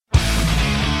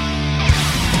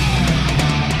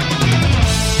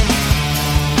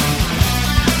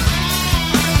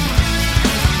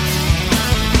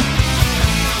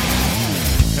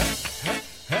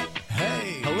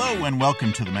And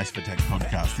welcome to the Massive Attack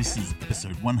podcast. This is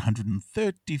episode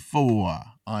 134.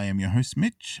 I am your host,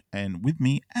 Mitch, and with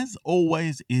me, as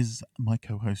always, is my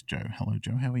co-host, Joe. Hello,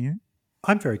 Joe. How are you?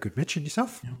 I'm very good, Mitch. And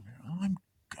yourself?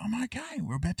 I'm okay.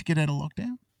 We're about to get out of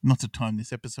lockdown. Not to time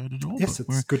this episode at all. Yes,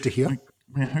 it's good to hear.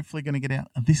 We're hopefully going to get out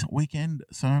this weekend,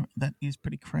 so that is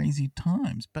pretty crazy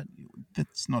times. But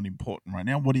that's not important right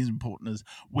now. What is important is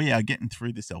we are getting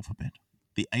through this alphabet,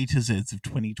 the A to Zs of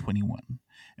 2021,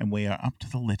 and we are up to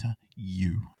the letter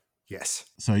U. Yes.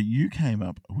 So you came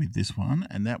up with this one,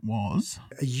 and that was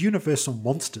Universal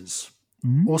Monsters,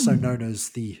 also known as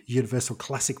the Universal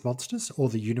Classic Monsters or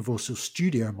the Universal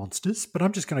Studio Monsters, but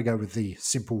I'm just going to go with the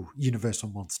simple Universal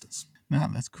Monsters. No,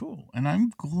 that's cool. And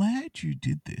I'm glad you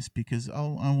did this because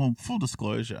full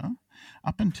disclosure,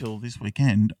 up until this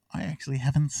weekend, I actually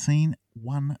haven't seen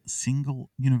one single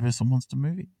Universal Monster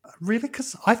movie. Really?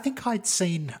 Because I think I'd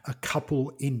seen a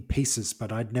couple in pieces,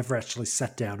 but I'd never actually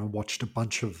sat down and watched a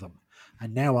bunch of them.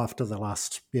 And now after the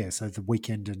the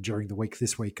weekend and during the week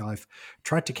this week, I've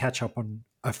tried to catch up on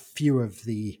a few of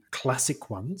the classic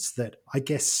ones that I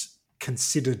guess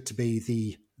considered to be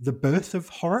the birth of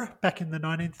horror back in the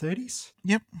 1930s.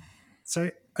 Yep. So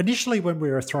initially when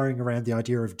we were throwing around the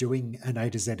idea of doing an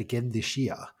A to Z again this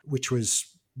year, which was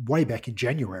way back in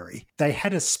January, they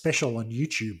had a special on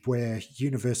YouTube where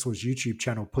Universal's YouTube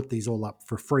channel put these all up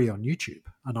for free on YouTube.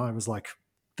 And I was like,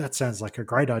 that sounds like a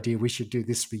great idea. We should do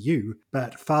this for you.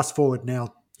 But fast forward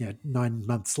now, 9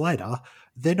 months later,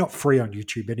 they're not free on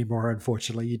YouTube anymore,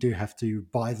 unfortunately. You do have to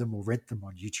buy them or rent them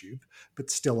on YouTube.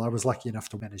 But still, I was lucky enough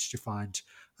to manage to find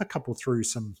a couple through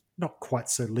some not quite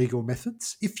so legal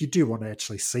methods. If you do want to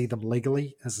actually see them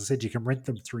legally, as I said, you can rent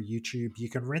them through YouTube. You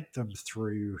can rent them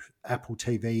through Apple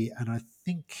TV, and I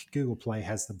think Google Play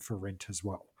has them for rent as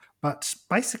well. But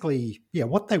basically,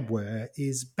 what they were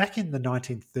is back in the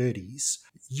 1930s,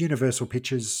 Universal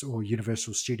Pictures or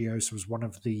Universal Studios was one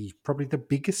of probably the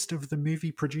biggest of the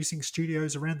movie producing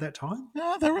studios around that time.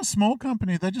 No, they were a small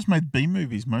company. They just made B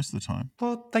movies most of the time.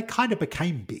 Well, they kind of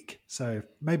became big. So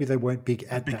maybe they weren't big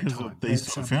at that time. Because of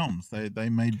these sort of films. They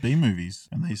made B movies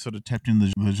and they sort of tapped in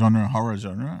the horror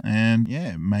genre and,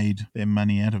 made their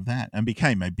money out of that and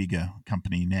became a bigger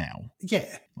company now.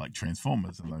 Yeah. Like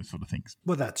Transformers and those sort of things.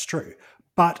 Well, that's true.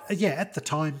 But at the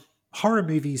time, horror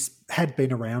movies had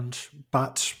been around,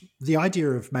 but the idea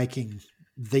of making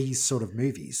these sort of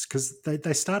movies, because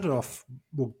they started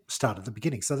at the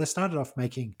beginning. So they started off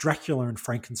making Dracula and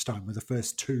Frankenstein were the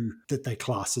first two that they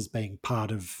class as being part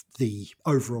of the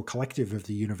overall collective of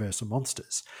the Universal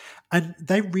Monsters. And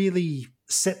they really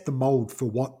set the mold for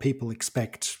what people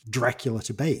expect Dracula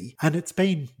to be. And it's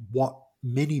been what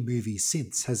many movies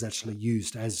since has actually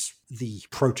used as the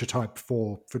prototype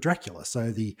for Dracula.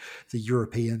 So the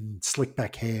European slick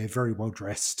back hair, very well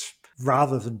dressed,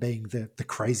 rather than being the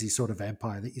crazy sort of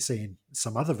vampire that you see in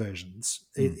some other versions,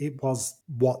 it was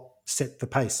what set the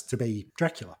pace to be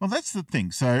Dracula. Well, that's the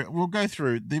thing. So we'll go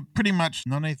through. Pretty much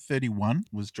 1931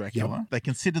 was Dracula. Yep. They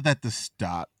consider that the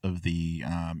start of the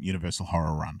Universal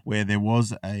horror run, where there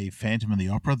was a Phantom of the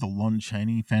Opera, the Lon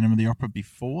Chaney Phantom of the Opera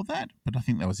before that, but I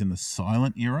think that was in the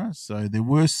silent era. So there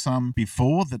were some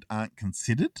before that aren't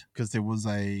considered because there was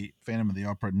a Phantom of the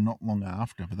Opera not long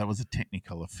after, but that was a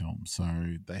Technicolor film.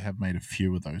 So they have made a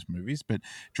few of those movies, but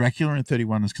Dracula in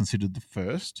 31 is considered the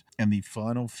first, and the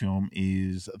final film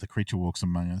is The Creature Walks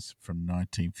Among Us from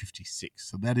 1956.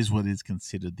 So that is what is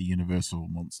considered the Universal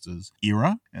Monsters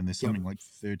era, and there's something like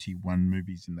 31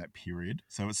 movies in that period.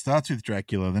 So it starts with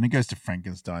Dracula, then it goes to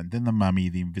Frankenstein, then The Mummy,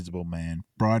 The Invisible Man,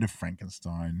 Bride of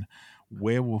Frankenstein,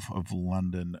 Werewolf of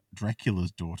London,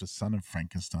 Dracula's Daughter, Son of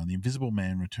Frankenstein, The Invisible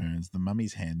Man Returns, The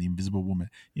Mummy's Hand, The Invisible Woman.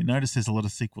 You notice there's a lot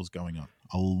of sequels going on.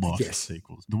 A lot of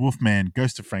sequels. The Wolfman,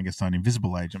 Ghost of Frankenstein,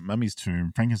 Invisible Agent, Mummy's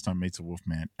Tomb, Frankenstein Meets a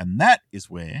Wolfman. And that is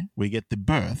where we get the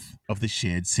birth of the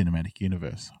shared cinematic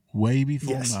universe. Way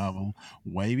before Marvel,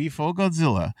 way before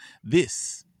Godzilla.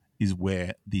 This is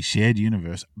where the shared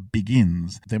universe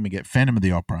begins. Then we get Phantom of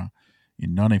the Opera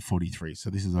in 1943.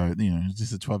 So this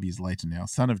is 12 years later now.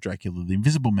 Son of Dracula, The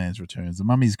Invisible Man's Returns, The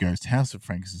Mummy's Ghost, House of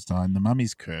Frankenstein, The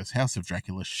Mummy's Curse, House of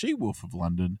Dracula, She-Wolf of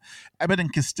London, Abbott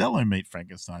and Costello meet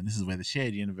Frankenstein. This is where the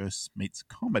shared universe meets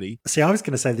comedy. See, I was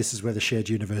going to say this is where the shared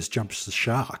universe jumps the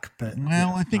shark, but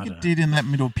I think it did in that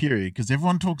middle period because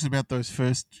everyone talks about those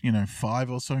first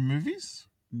 5 or so movies.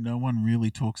 No one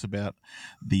really talks about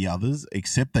the others,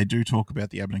 except they do talk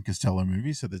about the Abbott and Costello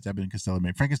movies. So there's Abbott and Costello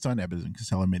meet Frankenstein, Abbott and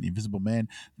Costello meet The Invisible Man.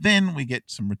 Then we get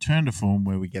some return to form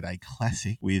where we get a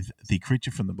classic with The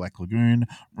Creature from the Black Lagoon,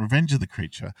 Revenge of the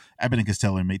Creature, Abbott and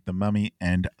Costello meet The Mummy,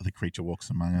 and The Creature Walks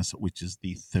Among Us, which is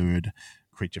the third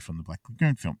creature from the Black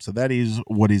Lagoon film. So that is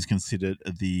what is considered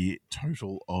the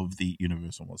total of the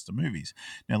Universal Monster movies.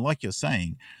 Now, like you're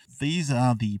saying, these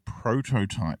are the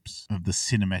prototypes of the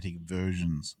cinematic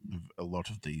versions of a lot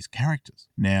of these characters.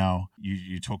 Now,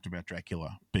 you talked about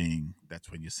Dracula being,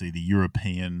 that's when you see the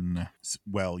European,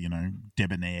 well,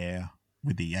 debonair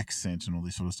with the accent and all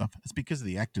this sort of stuff. It's because of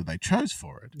the actor they chose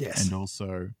for it. Yes. And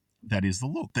also, that is the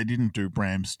look. They didn't do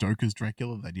Bram Stoker's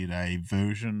Dracula. They did a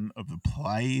version of the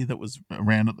play that was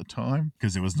around at the time,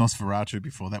 because there was Nosferatu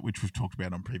before that, which we've talked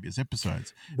about on previous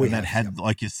episodes. That had,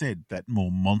 like you said, that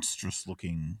more monstrous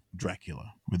looking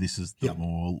Dracula, where this is the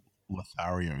more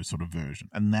Lothario sort of version.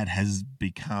 And that has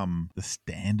become the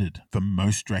standard for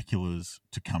most Draculas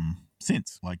to come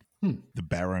since, like the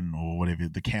Baron or whatever,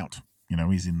 the Count.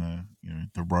 He's in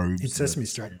the robes. In Sesame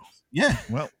Street. Yeah,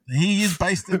 well, he is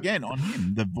based again on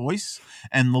him. The voice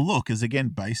and the look is again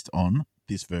based on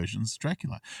this version's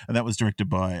Dracula. And that was directed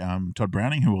by Todd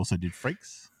Browning, who also did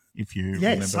Freaks, if you remember.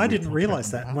 Yes, I didn't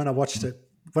realise that when I watched it.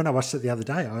 When I watched it the other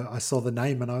day, I saw the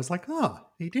name and I was like,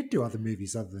 he did do other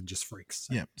movies other than just Freaks.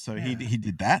 So he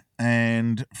did that.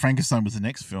 And Frankenstein was the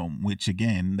next film, which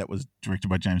again, that was directed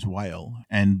by James Whale.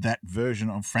 And that version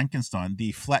of Frankenstein,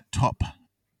 the flat top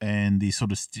and the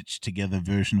sort of stitched together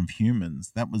version of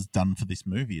humans, that was done for this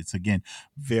movie. It's, again,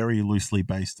 very loosely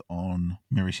based on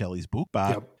Mary Shelley's book,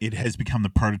 but it has become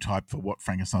the prototype for what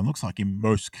Frankenstein looks like in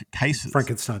most cases.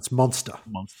 Frankenstein's monster.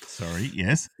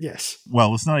 Yes. Yes.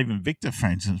 Well, it's not even Victor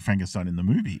Frankenstein in the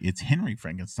movie. It's Henry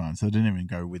Frankenstein, so they didn't even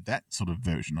go with that sort of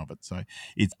version of it. So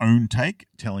its own take,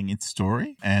 telling its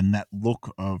story, and that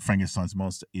look of Frankenstein's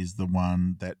monster is the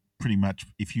one that pretty much,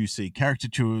 if you see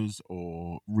caricatures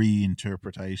or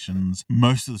reinterpretations,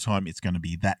 most of the time it's going to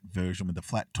be that version with the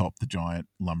flat top, the giant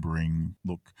lumbering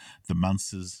look. The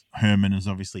monsters, Herman is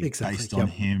obviously based on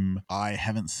him. I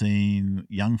haven't seen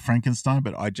Young Frankenstein,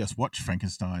 but I just watched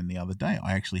Frankenstein the other day.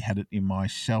 I actually had it in my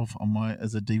shelf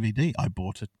as a DVD. I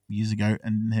bought it years ago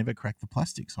and never cracked the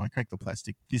plastic. So I cracked the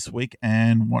plastic this week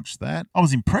and watched that. I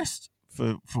was impressed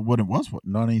for what it was.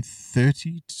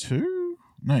 1932?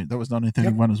 No, that was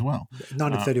 1931 as well.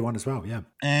 1931 as well, yeah.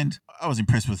 And I was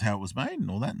impressed with how it was made and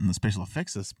all that, and the special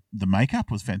effects. The makeup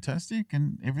was fantastic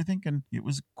and everything, and it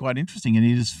was quite interesting. And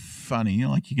it is funny,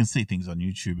 you can see things on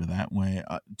YouTube of that. Where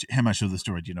how much of the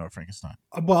story do you know of Frankenstein?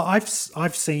 Well, I've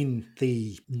seen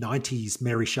the 90s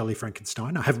Mary Shelley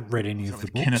Frankenstein. I haven't read any of the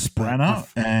books. Kenneth Branagh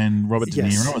and Robert De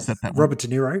Niro. Is that one? Robert De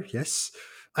Niro, yes.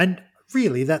 And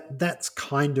really, that's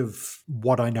kind of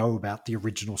what I know about the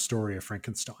original story of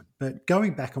Frankenstein. But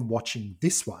going back and watching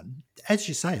this one, as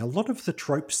you say, a lot of the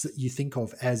tropes that you think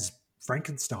of as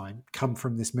Frankenstein come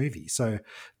from this movie. So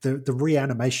the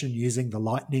reanimation using the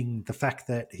lightning, the fact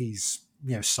that he's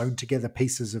sewn together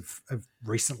pieces of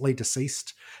recently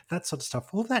deceased, that sort of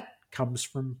stuff, all that comes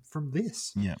from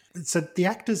this. Yeah. So the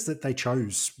actors that they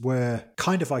chose were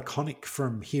kind of iconic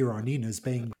from here on in as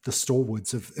being the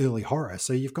stalwarts of early horror.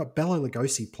 So you've got Bela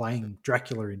Lugosi playing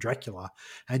Dracula in Dracula,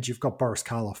 and you've got Boris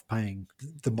Karloff playing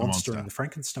the monster in the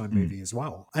Frankenstein movie as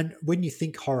well. And when you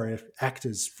think horror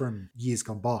actors from years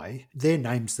gone by, they're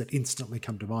names that instantly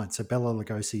come to mind. So Bela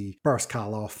Lugosi, Boris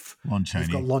Karloff, Lon Chaney.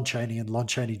 You've got Lon Chaney and Lon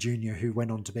Chaney Jr., who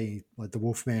went on to be like the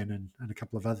Wolfman and a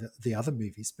couple of other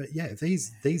movies. But yeah,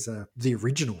 these are the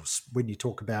originals when you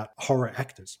talk about horror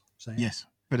actors. So, yeah. Yes,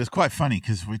 but it's quite funny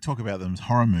because we talk about them as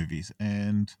horror movies,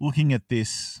 and looking at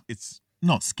this, it's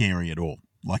not scary at all.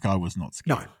 Like, I was not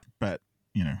scared. No. But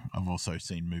I've also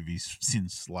seen movies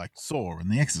since, like Saw and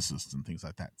The Exorcist and things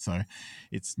like that. So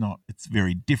it's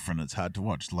very different. It's hard to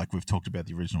watch. Like we've talked about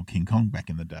the original King Kong back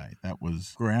in the day. That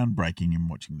was groundbreaking in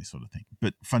watching this sort of thing.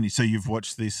 But funny, so you've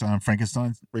watched this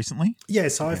Frankenstein recently?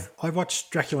 Yes, I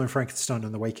watched Dracula and Frankenstein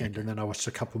on the weekend, and then I watched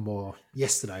a couple more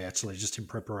yesterday, actually, just in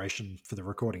preparation for the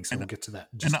recording. So we'll get to that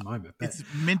in just a moment. But it's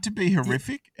meant to be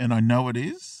horrific, and I know it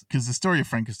is, because the story of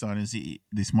Frankenstein is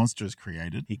this monster is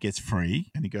created. He gets free,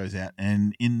 and he goes out, and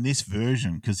in this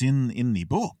version, because in the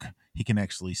book he can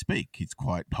actually speak, he's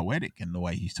quite poetic in the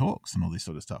way he talks and all this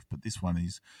sort of stuff. But this one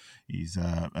is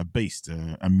a beast,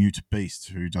 a mute beast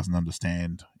who doesn't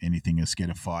understand anything, is scared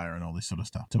of fire and all this sort of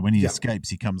stuff. So when he escapes,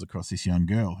 he comes across this young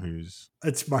girl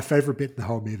it's my favorite bit in the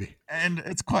whole movie, and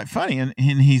it's quite funny, and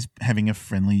he's having a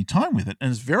friendly time with it,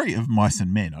 and it's very of Mice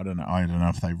and Men. I don't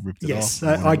know if they ripped it off. Yes,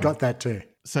 I got that too.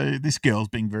 So this girl's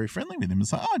being very friendly with him.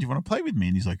 It's like, oh, do you want to play with me?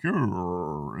 And he's like,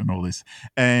 and all this.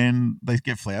 And they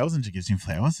get flowers, and she gives him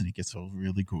flowers, and he gets all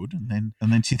really good. And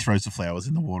then she throws the flowers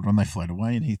in the water, and they float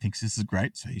away. And he thinks this is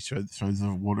great, so he throws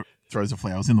the throws the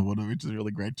flowers in the water, which is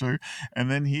really great too.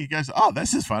 And then he goes, "Oh,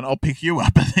 this is fun. I'll pick you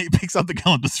up." And he picks up the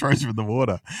girl and just throws her in the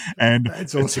water. And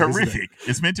That's it's awesome, horrific.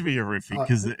 It's meant to be horrific Uh,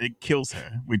 because it kills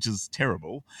her, which is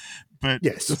terrible. But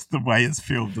Yes. just the way it's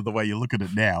filmed and the way you look at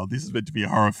it now, this is meant to be a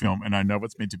horror film, and I know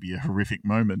it's meant to be a horrific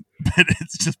moment, but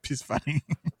it's just piss funny.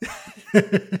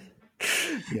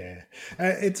 Yeah.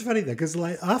 It's funny though, because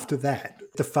like after that,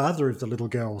 the father of the little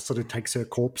girl sort of takes her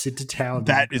corpse into town.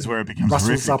 That is where it becomes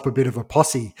rustles horrific. up a bit of a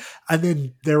posse, and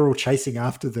then they're all chasing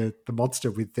after the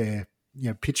monster with their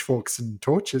pitchforks and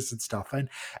torches and stuff. And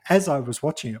as I was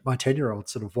watching it, my 10-year-old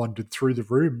sort of wandered through the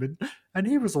room, and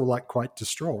he was all like quite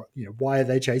distraught. Why are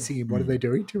they chasing him? What are they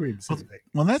doing to him? Sort of thing.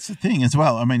 Well, that's the thing as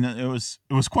well. I mean, it was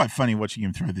quite funny watching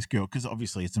him throw this girl because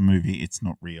obviously it's a movie; it's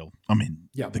not real. I mean,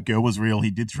 the girl was real.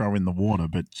 He did throw her in the water,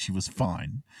 but she was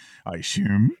fine, I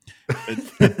assume.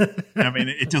 But, I mean,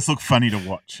 it just looked funny to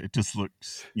watch. It just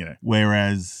looks,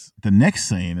 Whereas the next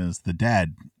scene is the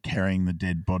dad carrying the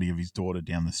dead body of his daughter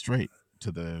down the street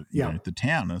to the the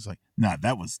town. And it's like, no,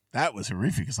 that was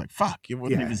horrific. It's like, fuck, you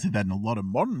wouldn't even see that in a lot of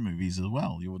modern movies as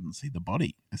well. You wouldn't see the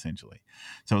body essentially.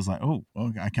 So it's like, oh,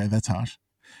 okay, that's harsh,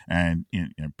 and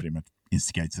pretty much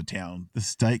instigates the town, the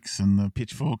stakes and the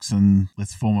pitchforks, and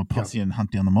let's form a posse and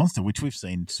hunt down the monster, which we've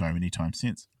seen so many times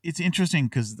since. It's interesting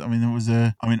because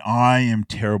I am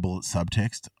terrible at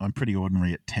subtext. I'm pretty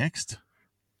ordinary at text.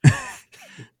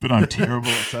 But I'm terrible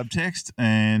at subtext.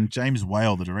 And James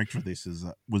Whale, the director of this,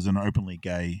 was an openly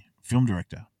gay film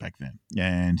director back then.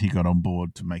 And he got on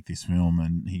board to make this film,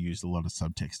 and he used a lot of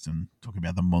subtext and talking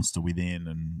about the monster within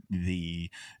and the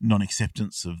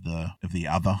non-acceptance of the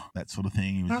other, that sort of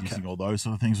thing. He was using all those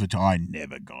sort of things, which I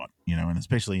never got, and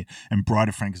especially, and Bride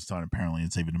of Frankenstein, apparently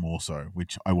it's even more so,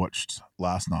 which I watched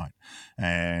last night.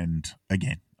 And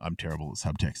again, I'm terrible at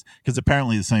subtext because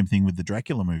apparently the same thing with the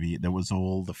Dracula movie. There was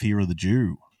all the fear of the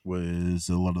Jew was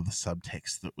a lot of the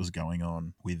subtext that was going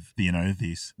on with,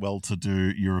 this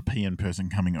well-to-do European person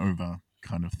coming over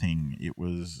kind of thing. It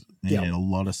was a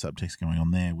lot of subtext going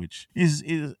on there, which is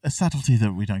a subtlety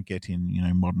that we don't get in,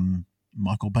 modern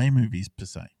Michael Bay movies per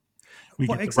se. We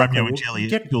get the Romeo and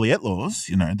Juliet laws,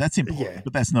 that's important,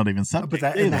 but that's not even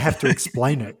subtext. And they have to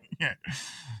explain it. Yeah.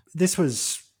 This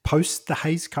was post the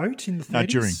Hays Code in the 30s? No,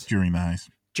 during the Hays.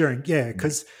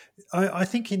 Because I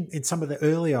think in some of the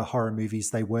earlier horror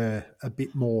movies, they were a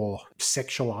bit more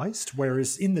sexualized,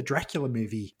 whereas in the Dracula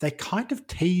movie, they kind of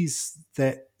tease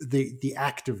that the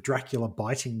act of Dracula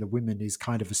biting the women is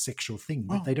kind of a sexual thing,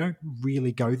 but they don't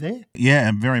really go there. Yeah,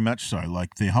 and very much so.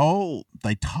 Like they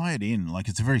tie it in, like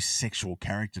it's a very sexual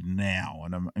character now.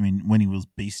 And I mean, when he was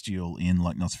bestial in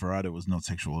like Nosferatu, it was not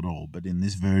sexual at all. But in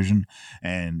this version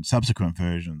and subsequent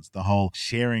versions, the whole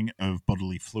sharing of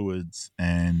bodily fluids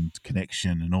and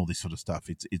connection and all this sort of stuff,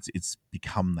 it's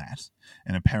become that.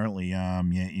 And apparently,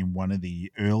 in one of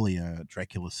the earlier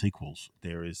Dracula sequels,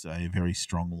 there is a very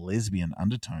strong lesbian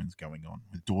undertones going on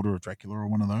with Daughter of Dracula or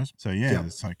one of those. So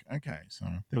it's like, okay, so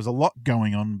there was a lot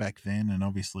going on back then, and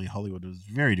obviously Hollywood was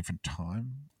a very different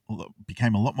time.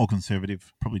 Became a lot more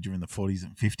conservative probably during the 40s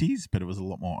and 50s, but it was a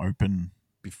lot more open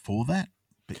before that.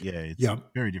 But it's a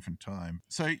very different time.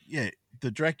 So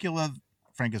the Dracula,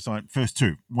 Frankenstein, first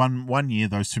two. One year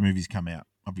those two movies come out,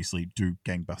 obviously do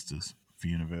gangbusters for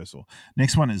Universal.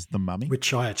 Next one is The Mummy,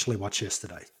 which I actually watched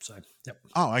yesterday. So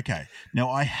Oh, okay. Now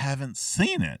I haven't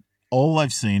seen it. All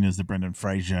I've seen is the Brendan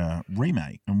Fraser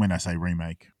remake. And when I say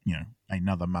remake,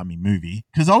 another Mummy movie.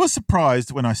 Because I was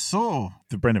surprised when I saw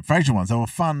the Brendan Fraser ones. They were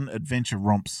fun adventure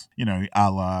romps,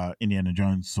 a la Indiana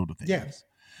Jones sort of things. Yeah.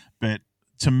 But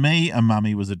to me, a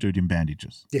mummy was a dude in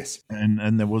bandages. Yes.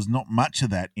 And there was not much of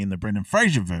that in the Brendan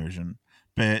Fraser version.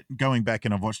 But going back,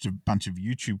 and I've watched a bunch of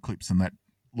YouTube clips and that,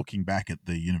 looking back at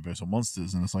the Universal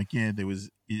monsters, and it's like,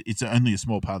 it's only a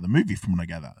small part of the movie from what I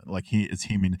gather. Like it's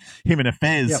him in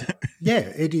affairs. Yeah,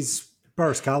 it is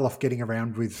Boris Karloff getting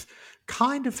around with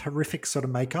kind of horrific sort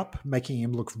of makeup, making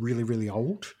him look really, really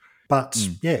old. But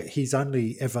he's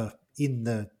only ever in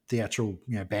the actual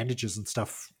bandages and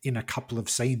stuff in a couple of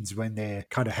scenes when they're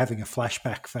kind of having a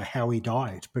flashback for how he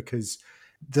died, because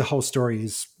the whole story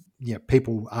is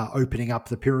people are opening up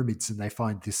the pyramids and they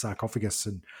find this sarcophagus,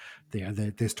 and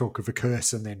there's talk of a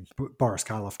curse, and then Boris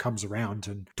Karloff comes around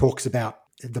and talks about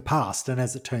the past, and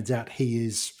as it turns out, he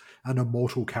is an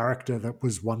immortal character that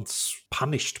was once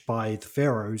punished by the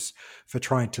pharaohs for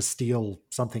trying to steal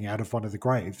something out of one of the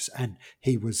graves, and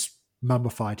he was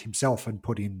mummified himself and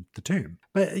put in the tomb.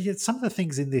 But some of the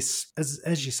things in this,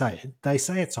 as you say, they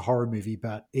say it's a horror movie,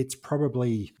 but it's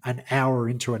probably an hour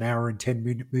into an hour and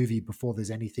 10-minute movie before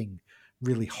there's anything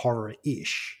really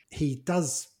horror-ish. He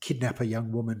does kidnap a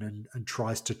young woman and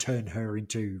tries to turn her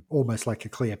into almost like a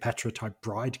Cleopatra-type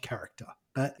bride character.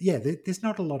 But yeah, there's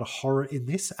not a lot of horror in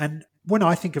this. And when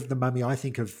I think of the Mummy, I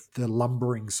think of the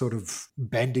lumbering sort of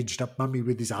bandaged up mummy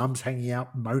with his arms hanging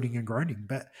out, moaning and groaning.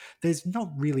 But there's not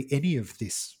really any of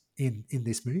this in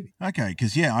this movie. Okay,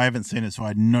 because I haven't seen it, so I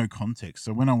had no context.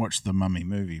 So when I watched the Mummy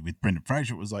movie with Brendan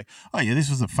Fraser, it was like, oh yeah, this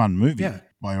was a fun movie. Yeah.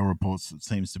 By all reports, it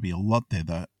seems to be a lot there,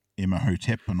 the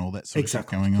Imhotep and all that sort of stuff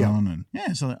going yeah. on.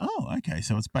 And so okay,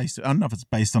 so it's based, I don't know if it's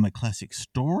based on a classic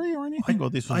story or anything, or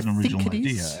this was an original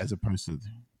idea as opposed to,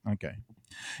 okay.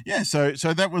 Yeah, so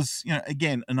that was,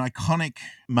 again, an iconic.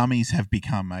 Mummies have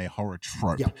become a horror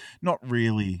trope. Yeah. Not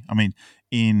really. I mean,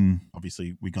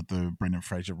 obviously we got the Brendan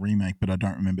Fraser remake, but I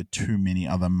don't remember too many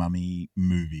other mummy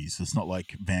movies. It's not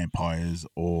like vampires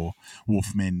or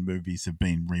Wolfmen movies have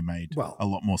been remade a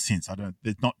lot more since.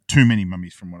 There's not too many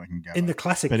mummies from what I can gather. In the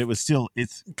classic, but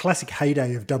it's classic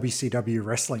heyday of WCW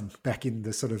wrestling back in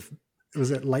the sort of, it was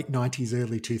at late 90s,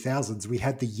 early 2000s, we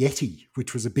had the Yeti,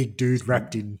 which was a big dude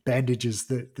wrapped in bandages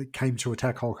that came to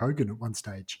attack Hulk Hogan at one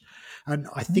stage. And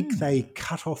I think they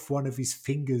cut off one of his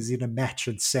fingers in a match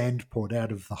and sand poured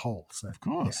out of the hole. So, of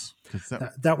course.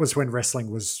 Yeah. That was when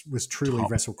wrestling was truly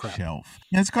wrestle crap. Shelf.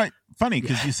 Yeah, it's quite funny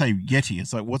because you say Yeti.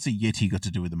 It's like, what's a Yeti got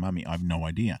to do with the Mummy? I have no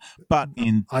idea. But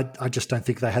I just don't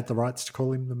think they had the rights to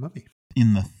call him the Mummy.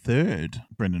 In the third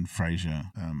Brendan Fraser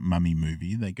Mummy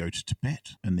movie, they go to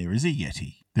Tibet and there is a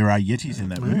Yeti. There are Yetis in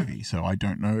that movie, so I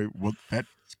don't know what that's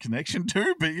connection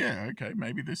to, but yeah, okay,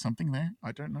 maybe there's something there.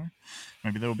 I don't know.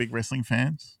 Maybe they were big wrestling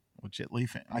fans or Jet Li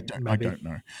fans. I don't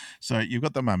know. So you've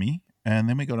got the Mummy, and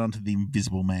then we got on to the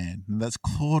Invisible Man. And that's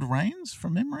Claude Rains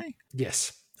from memory?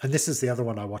 Yes. And this is the other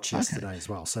one I watched yesterday as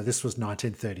well. So this was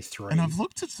 1933. And I've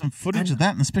looked at some footage of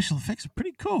that, and the special effects are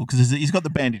pretty cool because he's got the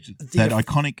bandages, that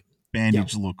iconic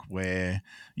bandage look where,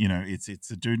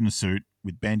 it's a dude in a suit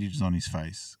with bandages on his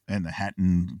face and the hat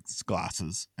and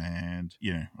glasses. And,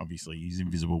 obviously he's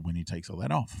invisible when he takes all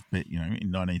that off. But,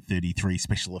 in 1933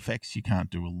 special effects, you can't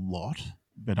do a lot.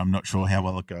 But I'm not sure how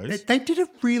well it goes. They did it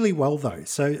really well, though.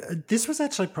 So this was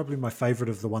actually probably my favorite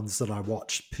of the ones that I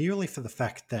watched, purely for the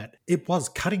fact that it was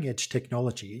cutting-edge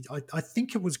technology. I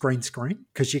think it was green screen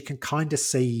because you can kind of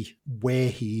see where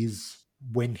he is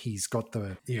when he's got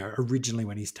the, originally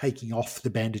when he's taking off the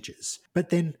bandages. But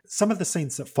then some of the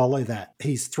scenes that follow that,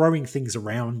 he's throwing things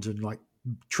around and like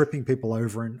tripping people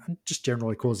over and just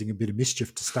generally causing a bit of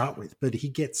mischief to start with. But he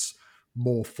gets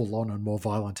more full on and more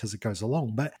violent as it goes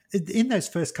along. But in those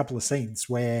first couple of scenes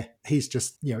where he's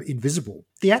just, invisible,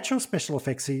 the actual special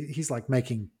effects, he's like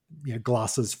making,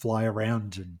 glasses fly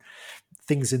around and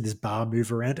things in this bar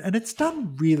move around. And it's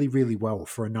done really, really well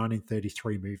for a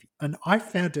 1933 movie. And I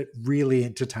found it really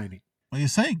entertaining. Well, you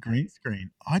say green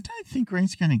screen. I don't think green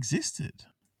screen existed.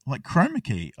 Like chroma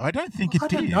key, I don't think it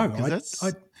did. I don't know.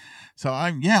 So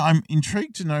I'm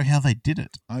intrigued to know how they did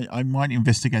it. I might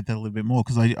investigate that a little bit more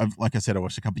because I've like I said, I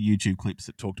watched a couple of YouTube clips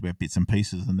that talked about bits and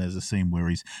pieces, and there's a scene where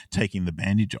he's taking the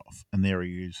bandage off, and there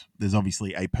he is. There's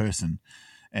obviously a person,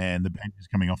 and the bandage is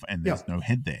coming off, and there's no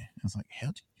head there. I was like, how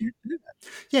did you do that?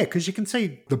 Yeah, because you can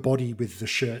see the body with the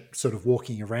shirt sort of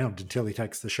walking around until he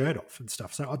takes the shirt off and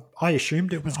stuff. So I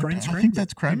assumed it was green screen. I think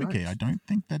that's chroma key. I don't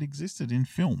think that existed in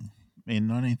film in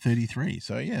 1933.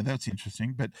 So yeah, that's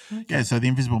interesting. But so The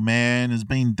Invisible Man has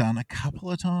been done a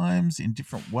couple of times in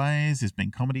different ways. There's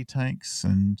been comedy takes,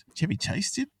 and Chevy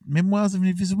Chase did Memoirs of an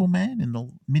Invisible Man in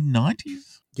the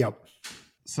mid-90s. Yep.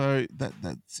 So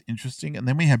that's interesting. And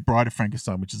then we have Bride of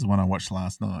Frankenstein, which is the one I watched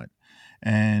last night.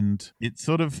 And it's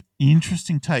sort of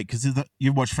interesting take because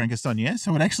you watched Frankenstein, yeah?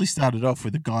 So it actually started off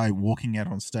with a guy walking out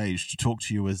on stage to talk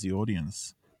to you as the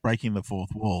audience, breaking the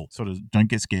fourth wall, sort of, don't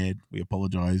get scared, we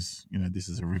apologize, this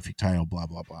is a horrific tale, blah,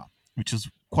 blah, blah, which is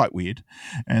quite weird.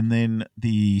 And then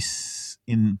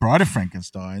in Bride of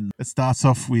Frankenstein, it starts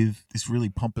off with this really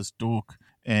pompous dork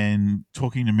and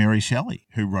talking to Mary Shelley,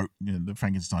 who wrote the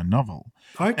Frankenstein novel.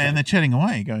 Okay. And they're chatting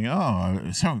away, going, oh,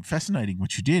 it's so fascinating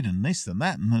what you did and this and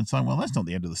that. And it's like, well, that's not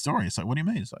the end of the story. It's like, what do you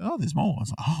mean? It's like, oh, there's more. I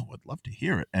was like, oh, I'd love to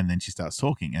hear it. And then she starts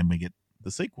talking and we get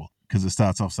the sequel, because it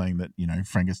starts off saying that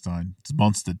Frankenstein's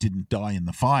monster didn't die in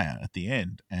the fire at the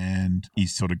end, and he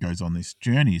sort of goes on this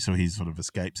journey. So he sort of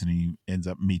escapes and he ends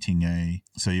up meeting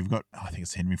so you've got, I think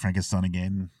it's Henry Frankenstein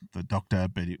again, the doctor,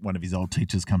 but one of his old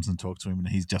teachers comes and talks to him and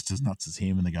he's just as nuts as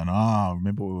him, and they're going,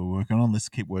 remember what we were working on, let's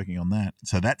keep working on that.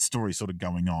 So that story's sort of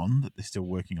going on, that they're still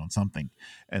working on something.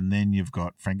 And then you've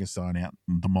got Frankenstein out,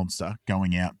 the monster,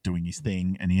 going out doing his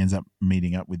thing, and he ends up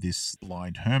meeting up with this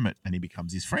blind hermit and he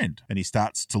becomes his friend, and he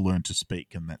starts to learn to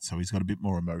speak, and that, so he's got a bit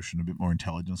more emotion, a bit more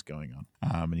intelligence going on,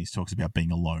 and he talks about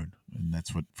being alone and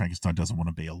that's what Frankenstein doesn't want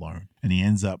to be alone. And he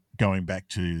ends up going back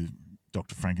to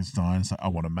Dr. Frankenstein and say, I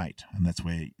want a mate. And that's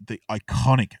where the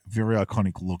iconic, very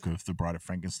iconic look of the Bride of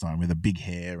Frankenstein with the big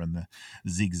hair and the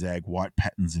zigzag white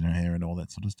patterns in her hair and all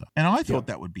that sort of stuff. And I thought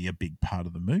that would be a big part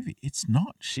of the movie. It's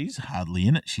not. She's hardly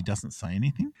in it. She doesn't say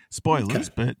anything. Spoilers,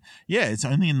 but yeah, it's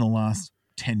only in the last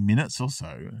 10 minutes or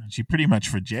so. She pretty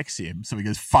much rejects him. So he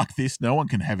goes, fuck this. No one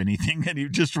can have anything. And he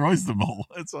destroys them all.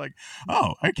 It's like,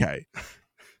 oh, okay.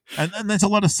 And there's a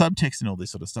lot of subtext and all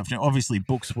this sort of stuff. Now, obviously,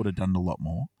 books would have done a lot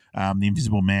more. The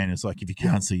Invisible Man is like, if you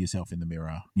can't see yourself in the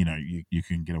mirror, you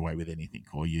can get away with anything,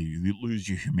 or you lose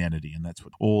your humanity. And that's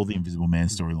what all the Invisible Man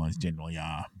storylines generally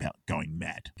are about, going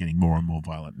mad, getting more and more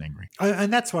violent and angry.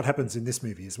 And that's what happens in this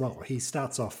movie as well. He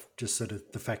starts off just sort of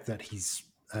the fact that he's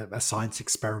a science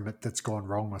experiment that's gone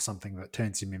wrong or something that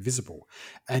turns him invisible.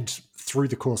 And through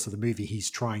the course of the movie,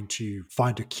 he's trying to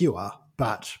find a cure.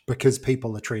 But because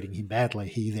people are treating him badly,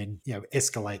 he then,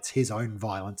 escalates his own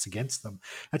violence against them.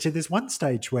 Actually, there's one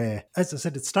stage where, as I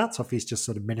said, it starts off, he's just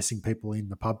sort of menacing people in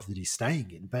the pub that he's staying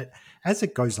in. But as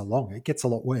it goes along, it gets a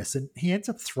lot worse. And he ends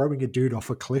up throwing a dude off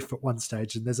a cliff at one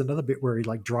stage. And there's another bit where he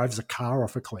drives a car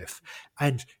off a cliff.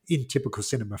 And in typical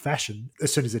cinema fashion,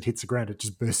 as soon as it hits the ground, it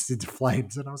just bursts into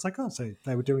flames. And I was like, oh, so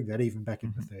they were doing that even back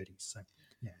in the 30s. So,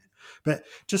 yeah. But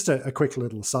just a quick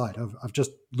little aside, I've just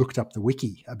looked up the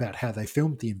wiki about how they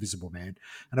filmed The Invisible Man,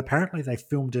 and apparently they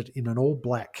filmed it in an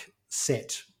all-black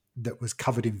set that was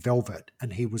covered in velvet,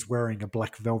 and he was wearing a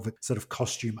black velvet sort of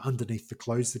costume underneath the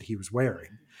clothes that he was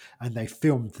wearing, and they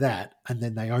filmed that, and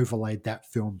then they overlaid that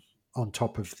film on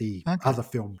top of the other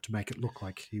film to make it look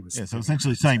like he was... Yeah, so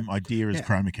essentially the same idea as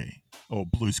chroma key, or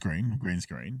blue screen, green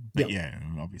screen, but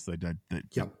obviously they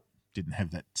didn't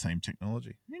have that same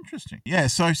technology. Interesting. Yeah,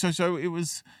 so it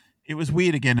was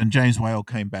weird again, and James Whale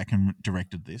came back and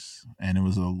directed this, and it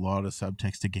was a lot of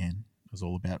subtext again. It was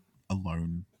all about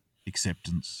alone,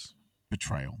 acceptance,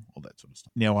 betrayal, all that sort of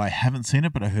stuff. Now, I haven't seen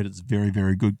it, but I heard it's very,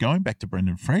 very good. Going back to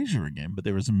Brendan Fraser again, but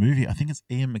there is a movie, I think it's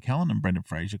Ian McKellen and Brendan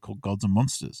Fraser, called Gods and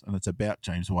Monsters, and it's about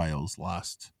James Whale's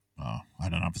last... I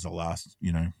don't know if it's the last,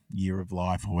 year of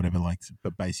life or whatever,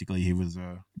 but basically he was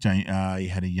he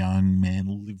had a young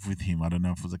man live with him. I don't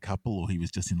know if it was a couple or he was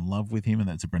just in love with him, and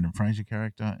that's a Brendan Fraser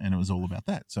character, and it was all about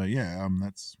that. So yeah,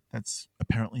 that's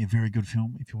apparently a very good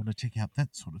film if you want to check out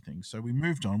that sort of thing. So we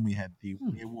moved on. We had the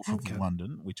Werewolf of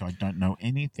London, which I don't know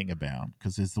anything about,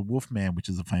 because there's the Wolfman, which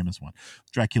is a famous one.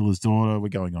 Dracula's Daughter, we're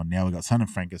going on now. We've got Son of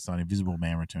Frankenstein, Invisible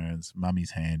Man Returns,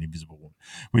 Mummy's Hand, Invisible Woman.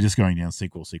 We're just going down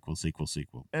sequel.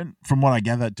 And from what I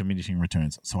gather, diminishing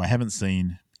returns. So I haven't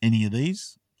seen any of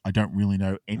these. I don't really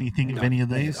know anything of any of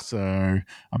these, so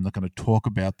I'm not going to talk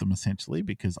about them essentially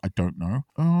because I don't know.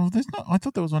 Oh, there's not. I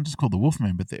thought there was one just called the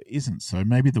Wolfman, but there isn't. So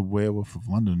maybe the Werewolf of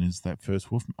London is that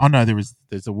first Wolfman. Oh no, there's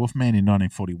a Wolfman in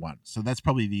 1941. So that's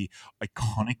probably the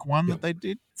iconic one that they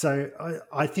did. So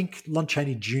I think Lon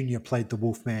Chaney Jr. played the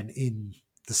Wolfman in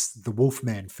the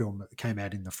Wolfman film that came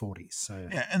out in the 40s. So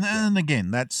yeah, and then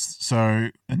again, that's so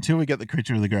until we get the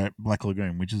Creature of the Great Black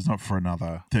Lagoon, which is not for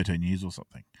another 13 years or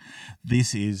something.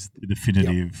 This is the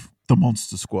definitive, the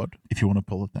Monster Squad, if you want to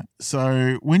pull it that.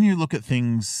 So when you look at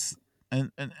things,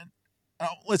 and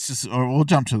we'll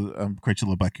jump to Creature of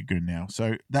the Black Lagoon now.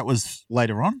 So that was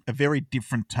later on, a very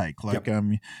different take.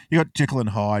 You got Jekyll and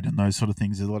Hyde and those sort of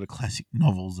things. There's a lot of classic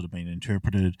novels that have been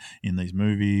interpreted in these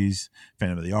movies.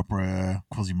 Phantom of the Opera,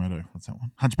 Quasimodo, what's that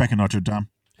one? Hunchback of Notre Dame.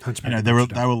 There were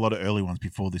a lot of early ones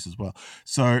before this as well.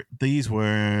 So these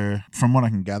were, from what I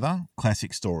can gather,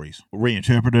 classic stories.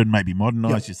 Reinterpreted, maybe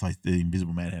modernized, just like The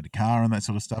Invisible Man had a car and that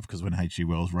sort of stuff, because when H.G.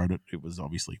 Wells wrote it, it was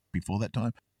obviously before that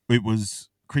time. It was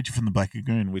Creature from the Black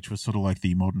Lagoon, which was sort of like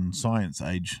the modern science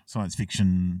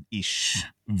fiction-ish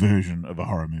version of a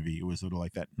horror movie. It was sort of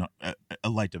like that, not a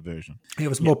later version. It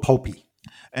was more pulpy.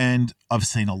 And I've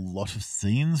seen a lot of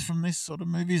scenes from this sort of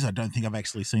movies. I don't think I've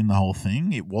actually seen the whole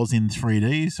thing. It was in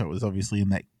 3D, so it was obviously in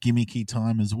that gimmicky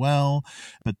time as well.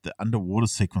 But the underwater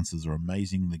sequences are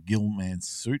amazing. The Gillman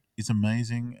suit is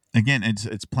amazing. Again,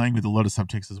 it's playing with a lot of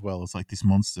subtext as well. It's like this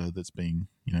monster that's being,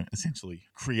 essentially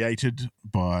created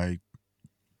by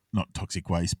not toxic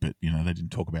waste, but, they didn't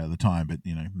talk about it at the time, but,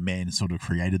 man sort of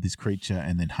created this creature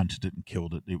and then hunted it and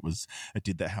killed it. It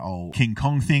did that whole King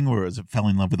Kong thing where it fell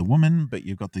in love with a woman, but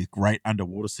you've got these great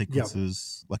underwater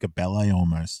sequences, like a ballet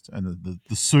almost. And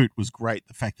the suit was great.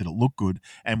 The fact that it looked good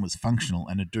and was functional,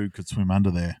 and a dude could swim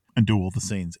under there and do all the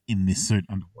scenes in this suit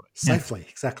underwater. Safely,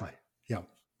 exactly. Yeah.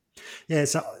 Yeah,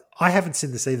 so I haven't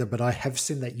seen this either, but I have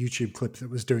seen that YouTube clip that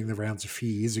was doing the rounds a few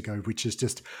years ago, which is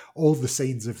just all the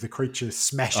scenes of the creature Oh,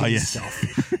 smashing yes.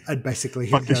 stuff and basically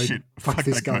him Fuck this going, shit. fuck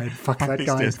this guy, and fuck that this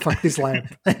guy, and desk. fuck this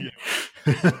lamp.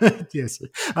 Yes.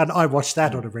 And I watch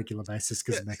that on a regular basis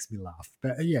because it makes me laugh.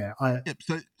 But yeah, Yep.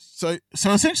 So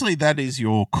essentially, that is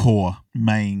your core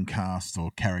main cast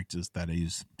or characters. That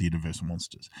is the Universal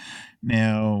Monsters.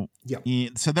 Now, Yep.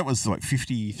 so that was like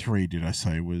 53. Did I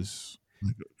say was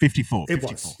 54? It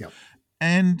 54. was. Yep.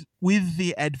 And with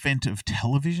the advent of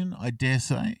television, I dare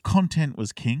say, content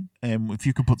was king. If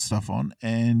you could put stuff on,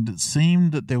 and it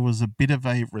seemed that there was a bit of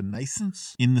a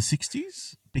renaissance in the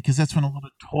 60s because that's when a lot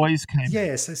of toys came.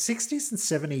 Yeah, so 60s and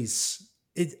 70s,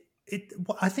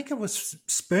 I think it was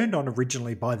spurned on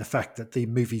originally by the fact that the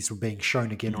movies were being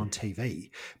shown again on TV,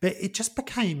 but it just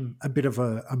became a bit of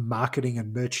a marketing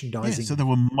and merchandising. Yeah, so there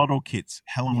were model kits,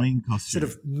 Halloween costumes, sort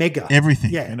of mega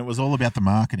everything, yeah. And it was all about the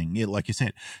marketing. Yeah, like you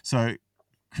said. So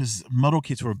because model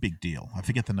kits were a big deal. I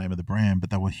forget the name of the brand, but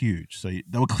they were huge. So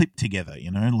they were clipped together,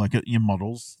 like your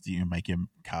models, you make your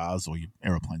cars or your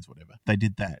aeroplanes, whatever. They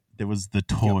did that. There was the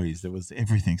toys, there was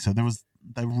everything. So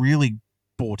they really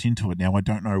bought into it. Now, I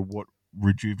don't know what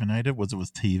rejuvenated. Was it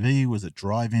TV? Was it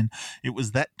drive-in? It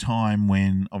was that time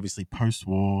when, obviously,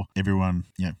 post-war, everyone,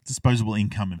 disposable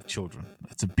income of children.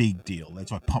 That's a big deal.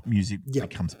 That's why pop music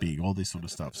becomes big, all this sort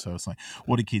of stuff. So it's like,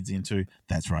 what are kids into?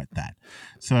 That's right, that.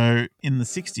 So in the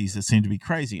 60s, it seemed to be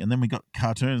crazy. And then we got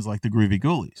cartoons like the Groovy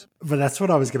Ghoulies. But that's what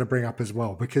I was going to bring up as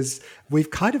well, because we've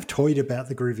kind of toyed about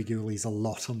the Groovy Ghoulies a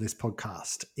lot on this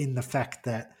podcast in the fact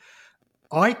that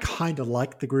I kind of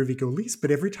like the Groovy Ghoulies,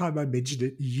 but every time I mention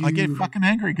it, I get fucking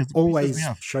angry because always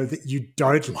show that you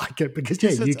don't like it because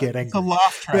you get angry. It's a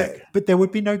laugh track. But there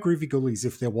would be no Groovy Ghoulies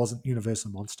if there wasn't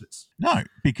Universal Monsters. No,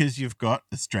 because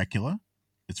it's Dracula,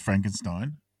 it's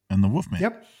Frankenstein, and the Wolfman.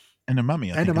 Yep. And a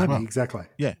mummy, I think, and a mummy, as well. Exactly.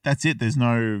 Yeah, that's it. There's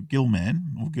no Gill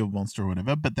Man or Gill Monster or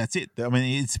whatever, but that's it. I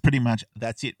mean, it's pretty much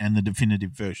that's it, and the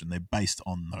definitive version. They're based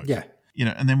on those. Yeah.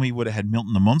 And then we would have had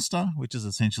Milton the Monster, which is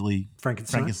essentially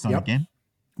Frankenstein again.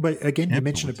 But again, you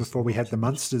mentioned it before. We had the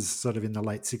Munsters sort of in the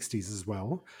late 60s as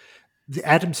well. The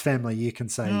Addams Family, you can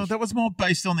say. No, that was more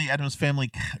based on the Addams Family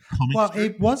comic. Well,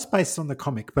 it was based on the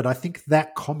comic, but I think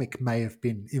that comic may have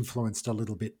been influenced a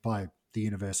little bit by the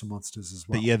Universal Monsters as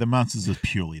well. But yeah, the Monsters is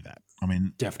purely that. I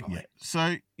mean, definitely. Yeah.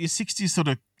 So your 60s sort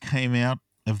of came out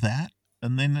of that,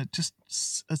 and then it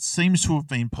seems to have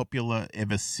been popular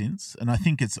ever since. And I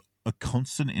think it's a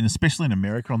constant, and especially in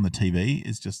America on the TV,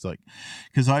 is just like,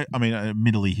 because I mean,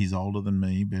 admittedly he's older than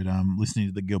me, but listening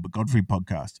to the Gilbert Gottfried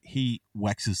podcast, he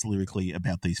waxes lyrically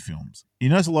about these films. He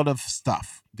knows a lot of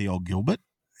stuff, the old Gilbert.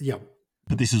 Yeah.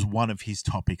 But this is one of his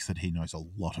topics that he knows a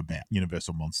lot about,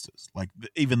 Universal Monsters. Like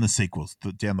even the sequels,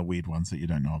 down the weird ones that you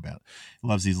don't know about. He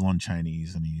loves his Lon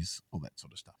Chaney's and his all that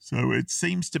sort of stuff. So it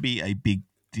seems to be a bigger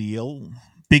deal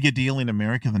in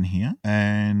America than here,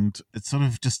 and it sort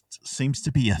of just seems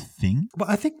to be a thing. Well,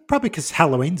 I think probably because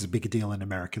Halloween's a bigger deal in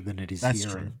America than it is That's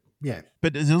here. True. Yeah.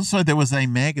 But there was a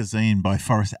magazine by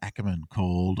Forrest Ackerman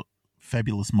called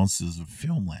Fabulous Monsters of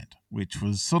Filmland, which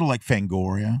was sort of like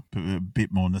Fangoria, but a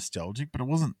bit more nostalgic, but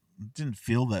didn't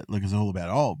feel that like it was all about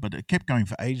old, but it kept going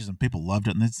for ages and people loved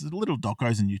it. And there's little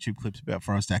docos and YouTube clips about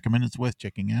Forrest Ackerman. It's worth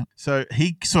checking out. So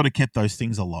he sort of kept those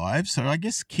things alive. So I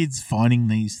guess kids finding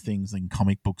these things in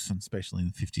comic books, and especially in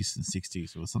the 50s and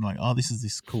 60s, was something like, oh, this is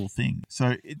this cool thing.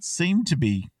 So it seemed to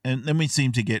be, and then we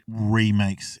seemed to get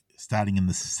remakes starting in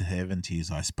the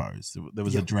 70s, I suppose. There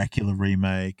was a Dracula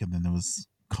remake, and then there was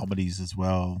comedies as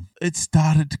well. It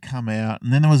started to come out,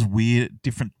 and then there was weird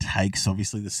different takes.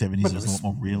 Obviously the 70s was a lot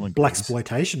more real and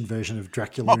blaxploitation version of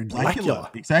Dracula and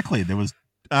Dracula. Exactly. There was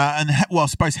I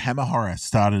suppose Hammer horror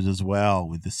started as well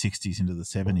with the 60s into the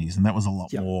 70s, and that was a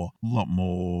lot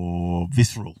more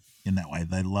visceral in that way.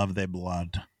 They love their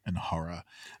blood and horror.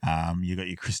 You got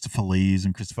your Christopher Lees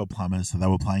and Christopher Plummers, so they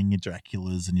were playing your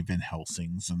Draculas and your Van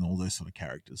Helsings and all those sort of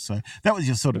characters. So that was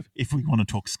your sort of, if we want to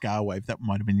talk Scar Wave, that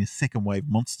might have been your second wave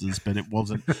monsters, but it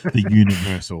wasn't the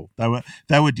universal.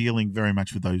 They were dealing very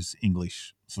much with those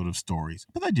English sort of stories,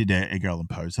 but they did Edgar Allan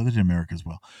Poe, so they did America as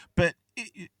well. But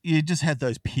you just had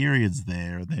those periods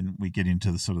there, and then we get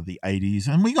into the sort of the 80s,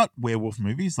 and we got werewolf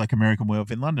movies like American Werewolf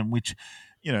in London, which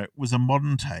was a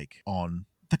modern take on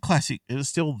the classic. It was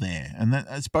still there, and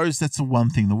I suppose that's the one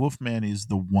thing. The Wolfman is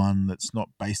the one that's not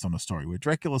based on a story, where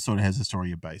Dracula sort of has a story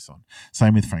you're based on.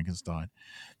 Same with Frankenstein,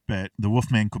 but the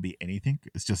Wolfman could be anything.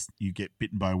 It's just you get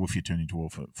bitten by a wolf, you turn into a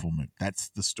wolf at full moon. That's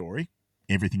the story.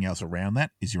 Everything else around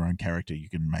that is your own character. You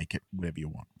can make it whatever you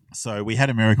want. So we had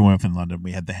American Werewolf in London.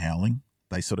 We had The Howling.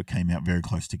 They sort of came out very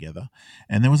close together.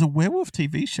 And there was a werewolf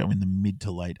TV show in the mid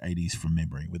to late 80s from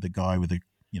memory with a guy with a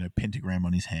pentagram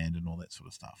on his hand and all that sort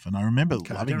of stuff. And I remember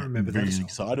loving it and very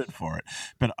excited for it.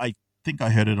 But I think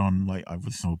I heard it on, I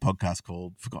listened to a podcast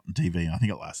called Forgotten TV. I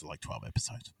think it lasted 12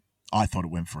 episodes. I thought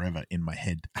it went forever in my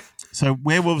head. So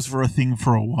werewolves were a thing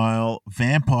for a while.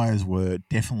 Vampires were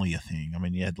definitely a thing. I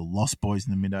mean, you had the Lost Boys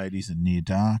in the mid-80s and Near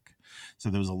Dark. So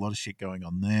there was a lot of shit going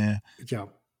on there. Yeah.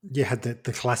 You had the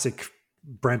classic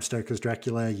Bram Stoker's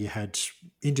Dracula. You had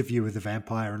Interview with the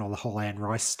Vampire and all the whole Anne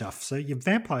Rice stuff. So your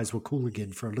vampires were cool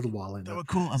again for a little while. They were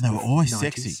cool, and they were always 90s.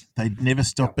 Sexy. They'd never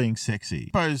stopped being sexy.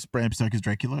 I suppose Bram Stoker's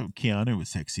Dracula, Keanu was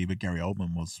sexy, but Gary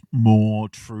Oldman was more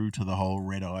true to the whole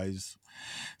red eyes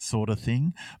sort of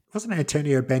thing. Wasn't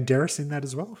Antonio Banderas in that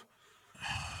as well?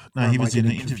 No, he was in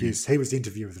an interview. He was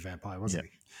Interview with the Vampire, wasn't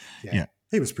he? Yeah.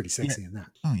 He was pretty sexy in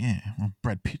that. Oh, yeah. Well,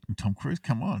 Brad Pitt and Tom Cruise,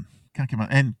 come on. Can't come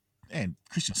on. And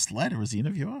Christian Slater was the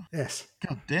interviewer. Yes.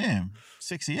 God damn.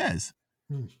 Sexy as.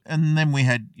 And then we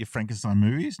had your Frankenstein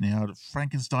movies. Now,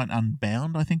 Frankenstein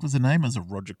Unbound, I think was the name, as a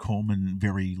Roger Corman,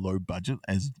 very low budget,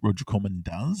 as Roger Corman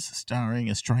does, starring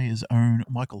Australia's own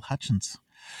Michael Hutchence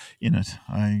in it.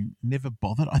 I never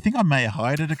bothered. I think I may have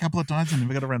hired it a couple of times and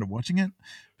never got around to watching it.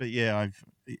 But yeah,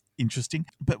 interesting.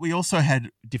 But we also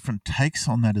had different takes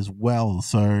on that as well.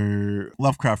 So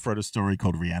Lovecraft wrote a story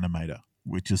called Reanimator,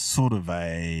 which is sort of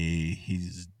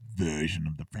his version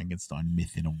of the Frankenstein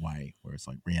myth in a way, where it's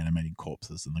reanimating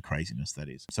corpses and the craziness that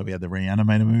is. So we had the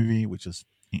Reanimator movie, which is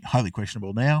highly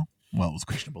questionable now. Well, it was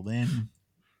questionable then.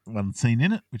 One scene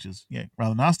in it, which is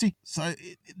rather nasty. So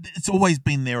it's always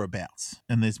been thereabouts,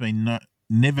 and there's been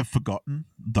never forgotten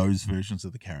those versions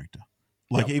of the character.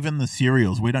 Even the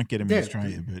serials, we don't get them in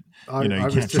Australia, but Count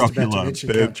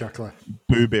Chocula,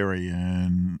 Boo Berry,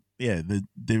 and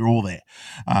they're all there.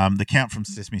 The Count from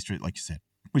Sesame Street, like you said,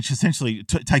 which essentially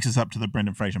takes us up to the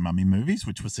Brendan Fraser Mummy movies,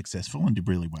 which were successful and did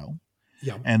really well.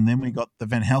 Yeah. And then we got the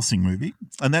Van Helsing movie,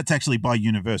 and that's actually by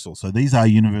Universal. So these are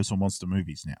Universal monster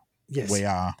movies now. Yes. We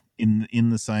are in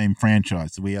the same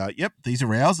franchise. We are, these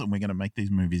are ours, and we're going to make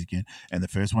these movies again. And the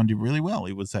first one did really well.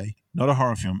 It was not a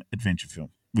horror film, adventure film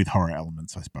with horror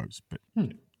elements, I suppose, but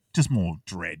just more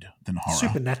dread than horror.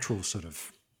 Supernatural sort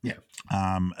of. Yeah.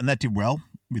 And that did well,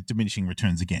 with diminishing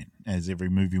returns again. As every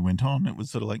movie went on, it was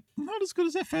sort of not as good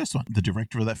as that first one. The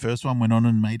director of that first one went on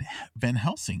and made Van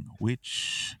Helsing,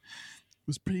 which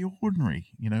was pretty ordinary.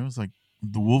 It was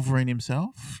the Wolverine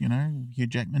himself, Hugh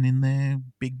Jackman in there,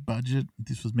 big budget.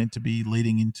 This was meant to be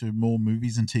leading into more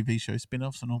movies and TV show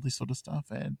spin-offs and all this sort of stuff.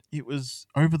 And it was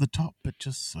over the top, but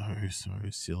just so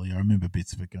silly. I remember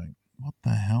bits of it going, what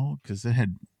the hell? Because it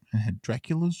had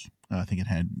Dracula's. I think it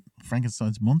had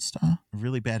Frankenstein's monster, a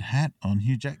really bad hat on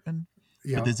Hugh Jackman.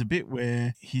 Yeah. But there's a bit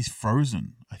where he's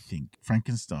frozen, I think,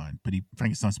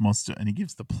 Frankenstein's monster, and he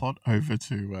gives the plot over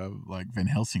to Van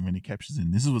Helsing when he captures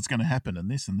him. This is what's going to happen,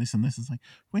 and this and this and this. It's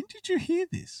when did you hear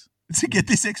this? To get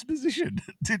this exposition?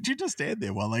 Did you just stand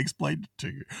there while they explained it to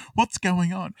you? What's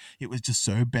going on? It was just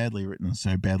so badly written and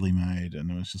so badly made, and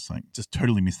it was just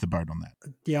totally missed the boat on that.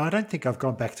 Yeah, I don't think I've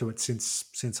gone back to it since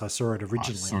I saw it originally.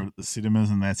 I saw it at the cinemas,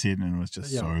 and that's it, and it was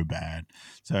just so bad.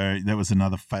 So that was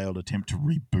another failed attempt to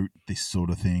reboot this sort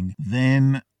of thing.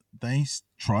 Then they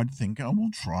tried to think,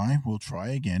 we'll try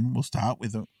again. We'll start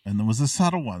with it. And there was a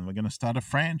subtle one. We're going to start a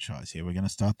franchise here. We're going to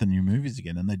start the new movies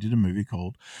again. And they did a movie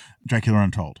called Dracula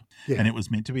Untold. Yeah. And it was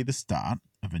meant to be the start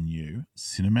of a new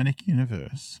cinematic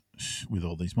universe with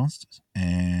all these monsters.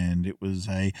 And it was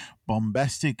a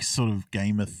bombastic sort of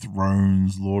Game of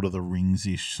Thrones, Lord of the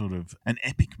Rings-ish sort of an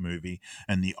epic movie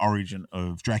and the origin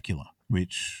of Dracula,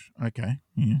 which,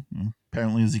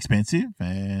 apparently is expensive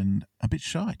and a bit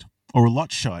shite. Or a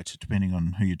lot shite, depending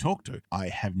on who you talk to. I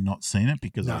have not seen it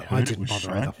because I heard it was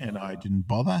shite and I didn't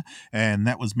bother. And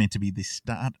that was meant to be the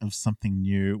start of something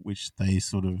new, which they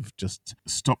sort of just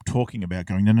stopped talking about,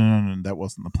 going, no, that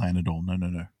wasn't the plan at all. No,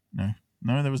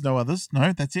 there was no others.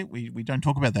 No, that's it. We don't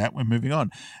talk about that. We're moving on.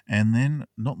 And then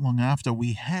not long after,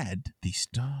 we had the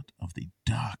start of the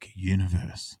Dark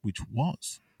Universe, which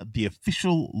was the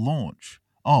official launch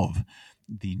of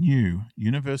the new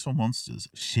Universal Monsters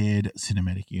shared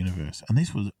cinematic universe. And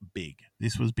this was big.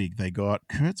 They got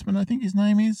Kurtzman, I think his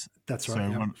name is. That's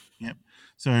right.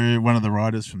 So one of the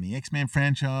writers from the X-Men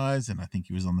franchise, and I think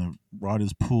he was on the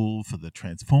writers pool for the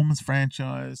Transformers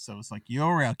franchise. So it's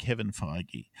you're our Kevin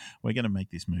Feige. We're going to make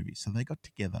this movie. So they got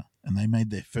together and they made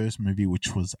their first movie,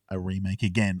 which was a remake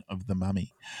again of The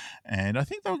Mummy. And I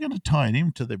think they were going to tie it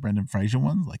into the Brendan Fraser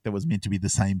ones. That was meant to be the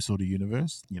same sort of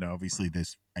universe. Obviously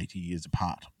there's 80 years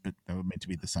apart, but they were meant to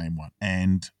be the same one.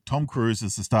 And Tom Cruise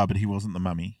is the star, but he wasn't the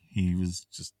Mummy. He was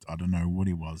just, I don't know what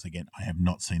he was. Again, I have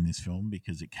not seen this film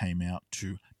because it came out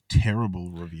to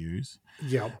terrible reviews.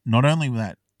 Yeah. Not only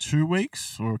that, 2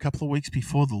 weeks or a couple of weeks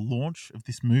before the launch of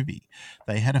this movie,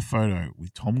 they had a photo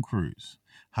with Tom Cruise,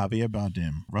 Javier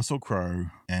Bardem, Russell Crowe,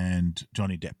 and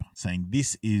Johnny Depp saying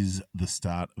this is the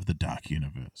start of the Dark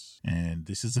Universe. And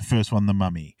this is the first one, The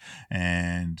Mummy.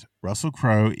 And Russell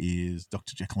Crowe is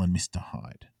Dr. Jekyll and Mr.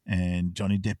 Hyde. And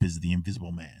Johnny Depp is the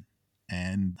Invisible Man.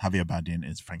 And Javier Bardem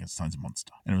is Frankenstein's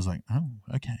monster. And it was like, oh,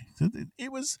 okay. So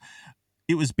it was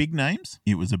big names.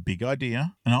 It was a big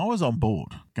idea. And I was on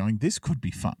board going, this could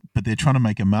be fun. But they're trying to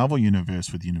make a Marvel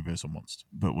universe with Universal Monster.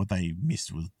 But what they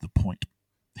missed was the point.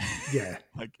 Yeah.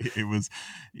 Like it was,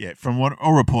 yeah, from what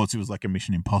all reports, it was like a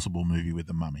Mission Impossible movie with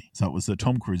the Mummy. So it was a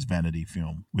Tom Cruise vanity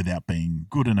film without being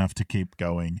good enough to keep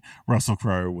going. Russell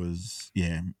Crowe was,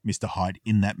 Mr. Hyde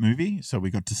in that movie. So we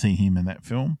got to see him in that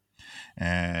film.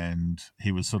 And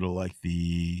he was sort of like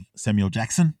the Samuel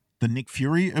Jackson, the Nick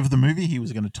Fury of the movie. He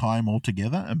was going to tie them all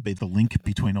together and be the link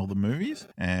between all the movies.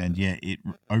 And it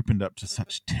opened up to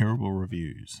such terrible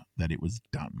reviews that it was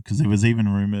done. Because there was even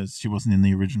rumors she wasn't in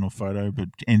the original photo, but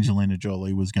Angelina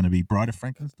Jolie was going to be Bride of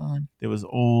Frankenstein. There was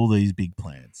all these big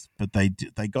plans, but they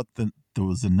got there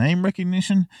was the name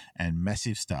recognition and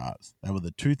massive stars. They were the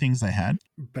two things they had.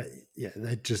 But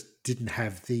they just didn't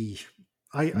have the.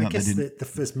 I guess the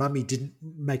first Mummy didn't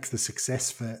make the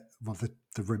success the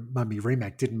Mummy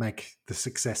remake didn't make the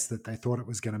success that they thought it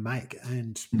was going to make.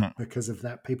 And because of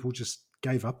that, people just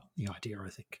gave up the idea, I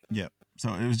think. Yeah.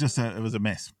 So it was just it was a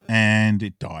mess. And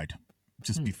it died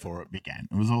just before it began.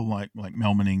 It was all like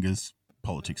Mel Meninga's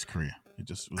politics career. It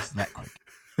just was that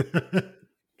quick.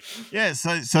 Yeah,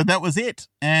 so that was it.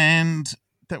 And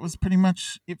that was pretty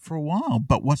much it for a while.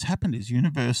 But what's happened is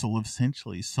Universal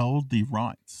essentially sold the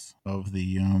rights of the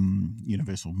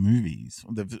Universal movies.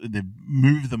 They've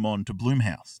moved them on to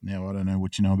Blumhouse. Now, I don't know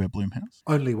what you know about Blumhouse.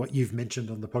 Only what you've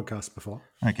mentioned on the podcast before.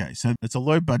 Okay, so it's a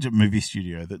low-budget movie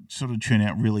studio that sort of churn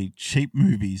out really cheap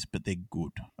movies, but they're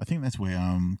good. I think that's where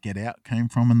Get Out came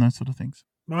from and those sort of things.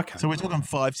 Okay. So we're talking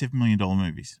 $5-7 million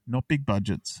movies. Not big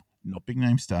budgets, not big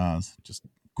name stars, just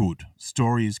good.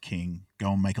 Story is king.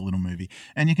 Go and make a little movie.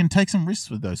 And you can take some risks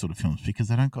with those sort of films because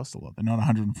they don't cost a lot. They're not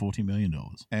 $140 million.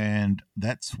 And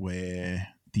that's where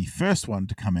the first one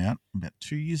to come out about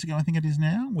 2 years ago, I think it is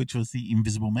now, which was The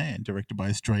Invisible Man, directed by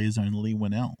Australia's own Lee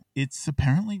Winnell. It's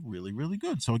apparently really, really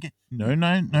good. So again,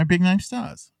 no big name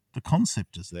stars. The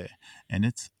concept is there. And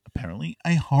it's apparently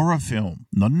a horror film.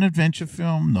 Not an adventure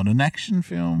film, not an action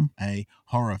film, a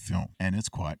horror film. And it's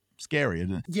quite scary,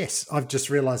 isn't it? Yes, I've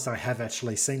just realised I have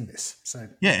actually seen this. So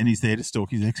yeah, and he's there to stalk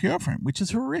his ex-girlfriend, which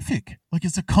is horrific. Like,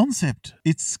 it's a concept.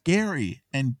 It's scary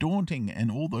and daunting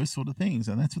and all those sort of things,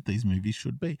 and that's what these movies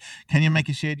should be. Can you make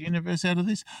a shared universe out of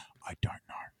this? I don't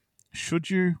know.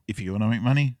 Should you? If you want to make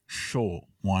money, sure,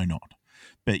 why not?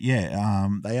 But yeah,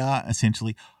 they are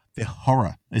essentially, they're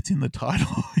horror. It's in the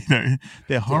title.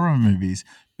 They're horror movies.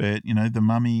 But The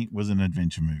Mummy was an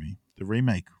adventure movie. The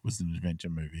remake was an adventure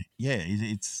movie. Yeah,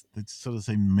 it sort of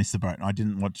seemed to miss the boat. I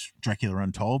didn't watch Dracula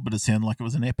Untold, but it sounded like it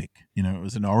was an epic. It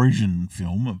was an origin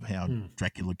film of how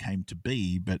Dracula came to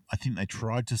be, but I think they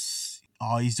tried to...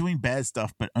 he's doing bad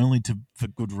stuff, but only for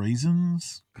good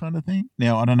reasons kind of thing.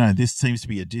 Now, I don't know. This seems to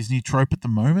be a Disney trope at the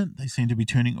moment. They seem to be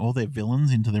turning all their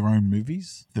villains into their own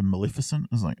movies. The Maleficent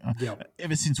is like...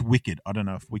 ever since Wicked, I don't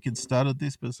know if Wicked started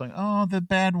this, but it's like, the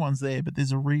bad ones there, but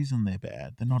there's a reason they're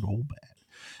bad. They're not all bad.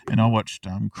 And I watched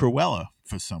Cruella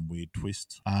for some weird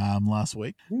twist last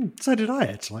week. So did I,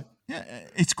 actually. Yeah,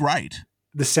 it's great.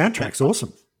 The soundtrack's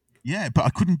awesome. Yeah, but I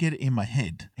couldn't get it in my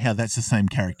head how that's the same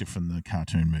character from the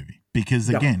cartoon movie. Because,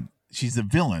 again, she's a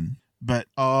villain, but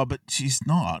she's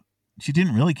not. She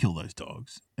didn't really kill those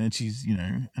dogs. And she's,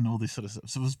 and all this sort of stuff.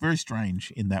 So it was very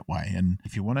strange in that way. And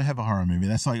if you want to have a horror movie,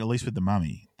 that's like, at least with The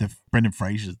Mummy, Brendan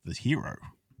Fraser's the hero.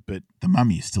 But the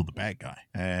Mummy is still the bad guy.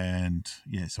 And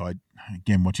yeah, so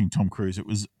again, watching Tom Cruise, it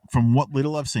was, from what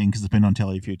little I've seen, because it's been on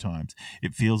telly a few times,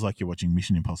 it feels like you're watching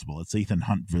Mission Impossible. It's Ethan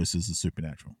Hunt versus the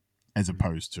supernatural, as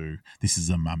opposed to this is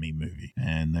a Mummy movie.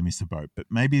 And they missed the boat. But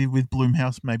maybe with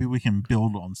Blumhouse, maybe we can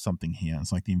build on something here.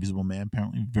 It's like The Invisible Man,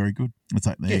 apparently very good. It's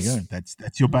like, there you go.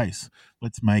 That's your base.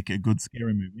 Let's make a good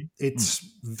scary movie. It's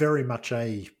very much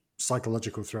a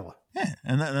psychological thriller. Yeah,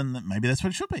 and maybe that's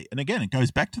what it should be. And again, it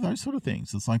goes back to those sort of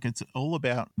things. It's like, it's all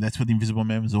about, that's what The Invisible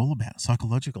Man was all about,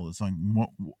 psychological. It's like,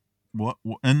 what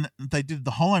and they did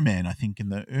The Hollow Man, I think, in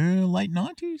the late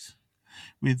 90s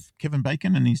with Kevin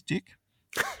Bacon and his dick.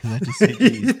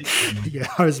 Yeah,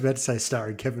 I was about to say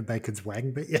starring Kevin Bacon's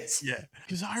wang, but yes. Yeah,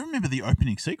 because I remember the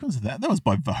opening sequence of that. That was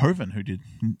by Verhoeven, who did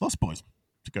Lost Boys.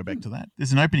 to go back to that,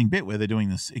 there's an opening bit where they're doing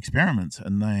this experiments,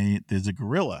 and there's a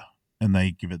gorilla, and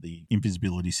they give it the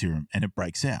invisibility serum, and it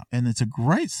breaks out. And it's a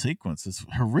great sequence. It's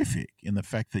horrific in the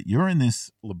fact that you're in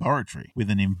this laboratory with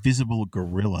an invisible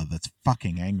gorilla that's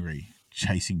fucking angry,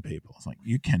 chasing people. It's like,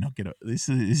 you cannot get it. This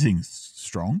thing's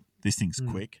strong. This thing's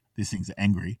quick. This thing's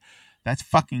angry. That's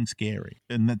fucking scary.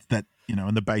 And that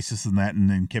and the basis in that, and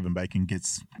then Kevin Bacon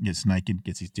gets naked,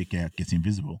 gets his dick out, gets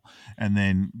invisible, and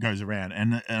then goes around.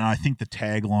 And I think the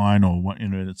tagline, or what,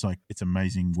 it's like, it's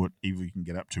amazing what evil you can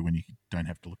get up to when you don't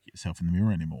have to look at yourself in the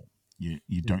mirror anymore.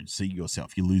 You don't see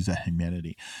yourself. You lose that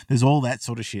humanity. There's all that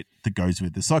sort of shit that goes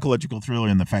with the psychological thriller,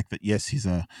 and the fact that, yes,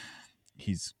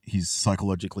 he's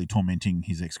psychologically tormenting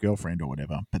his ex-girlfriend or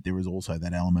whatever, but there is also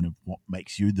that element of what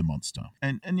makes you the monster.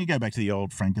 And you go back to the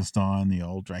old Frankenstein, the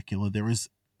old Dracula, there is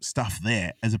stuff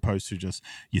there, as opposed to just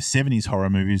your 70s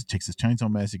horror movies, Texas Chainsaw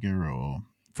Massacre or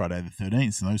Friday the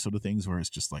 13th and those sort of things, where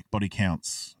it's just like body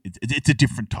counts. It's a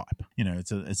different type.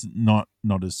 It's not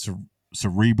as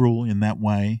cerebral in that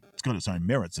way. It's got its own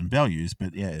merits and values,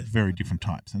 but yeah, it's very different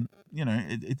types. And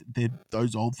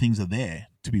those old things are there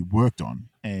to be worked on.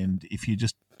 And if you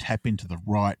just tap into the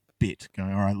right bit,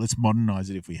 going, all right, let's modernize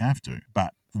it if we have to,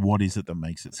 but what is it that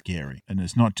makes it scary? And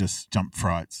it's not just jump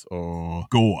frights or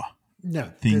gore.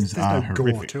 No, things there's are no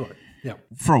horrific. gore to it. Yeah.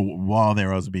 For a while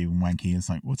there, I was being wanky. It's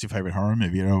like, what's your favorite horror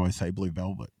movie? I always say Blue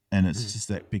Velvet. And it's just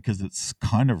that because it's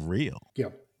kind of real. Yeah.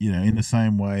 In the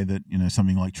same way that,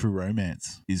 something like True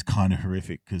Romance is kind of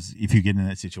horrific, because if you get in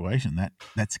that situation,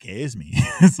 that scares me.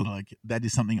 It's like, that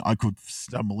is something I could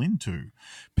stumble into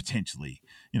potentially,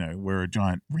 where a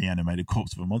giant reanimated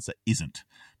corpse of a monster isn't.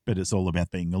 But it's all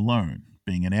about being alone,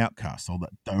 being an outcast.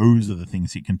 Those are the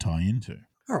things you can tie into.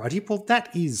 All righty. Well, that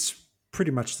is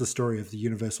pretty much the story of the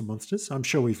Universal Monsters. I'm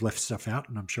sure we've left stuff out,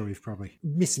 and I'm sure we've probably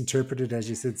misinterpreted, as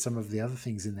you said, some of the other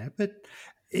things in there. But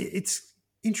it's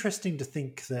interesting to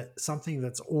think that something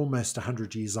that's almost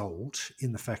 100 years old,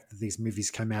 in the fact that these movies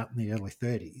came out in the early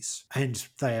 30s, and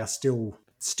they are still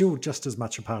just as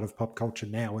much a part of pop culture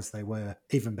now as they were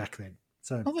even back then.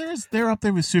 So, well, they're up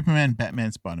there with Superman,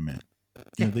 Batman, Spider-Man.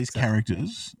 These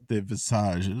characters, their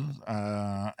visages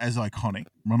are as iconic.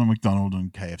 Ronald McDonald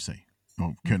and KFC,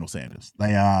 or Colonel Sanders.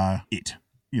 They are it.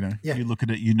 You look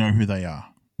at it, you know who they are.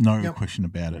 No question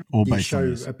about it. Or you based show on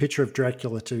this. a picture of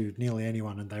Dracula to nearly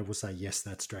anyone and they will say, yes,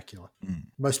 that's Dracula.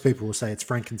 Most people will say it's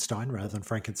Frankenstein rather than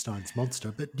Frankenstein's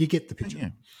monster, but you get the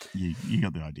picture. Yeah, you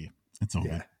got the idea. It's all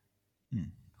good.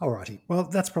 All righty. Well,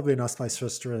 that's probably a nice place for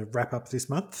us to wrap up this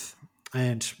month.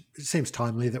 And it seems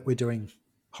timely that we're doing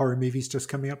horror movies just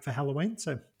coming up for Halloween.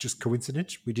 So just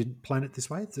coincidence. We didn't plan it this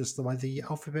way. It's just the way the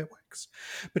alphabet works.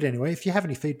 But anyway, if you have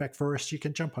any feedback for us, you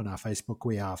can jump on our Facebook.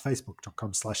 We are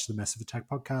facebook.com/The Massive Attack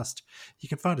Podcast. You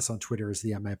can find us on Twitter as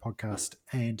the MA Podcast,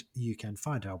 and you can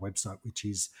find our website, which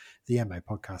is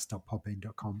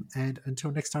themapodcast.podbean.com. And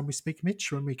until next time we speak,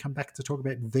 Mitch, when we come back to talk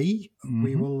about V,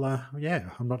 we will, I'm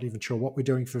not even sure what we're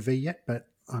doing for V yet, but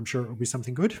I'm sure it will be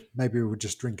something good. Maybe we'll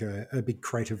just drink a big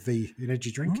crate of V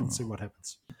energy drink and see what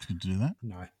happens. Could do that?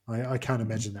 No, I can't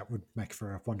imagine that would make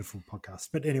for a wonderful podcast.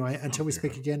 But anyway, until we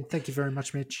speak again, thank you very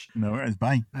much, Mitch. No worries.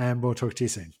 Bye. And we'll talk to you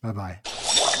soon. Bye-bye.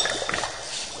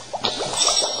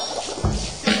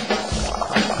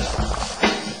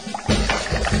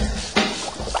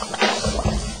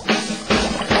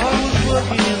 I was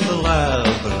working in the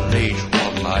lab late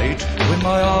one night when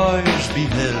my eyes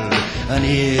beheld an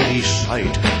eerie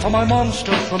sight. For my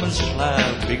monster from his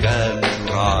slab began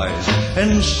to rise,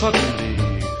 and suddenly,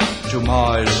 to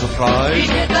my surprise, he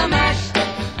did the mash.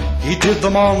 He did the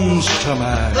monster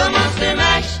mash. The monster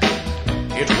mash.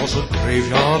 It was a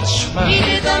graveyard smash. He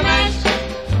did the mash.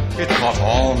 It caught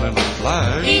on in a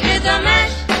flash. He did the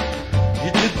mash. He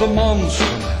did the monster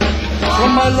mash.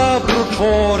 From my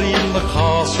laboratory in the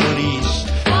castle east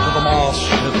to the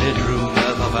master bedroom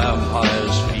where the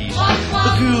vampires feast,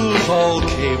 the ghouls all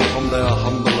came from their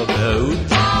humble abode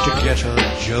to get a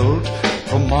jolt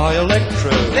from my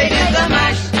electrode. They did the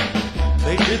mash.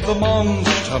 They did the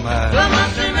monster The mash.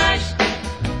 monster mash.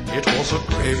 It was a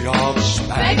graveyard They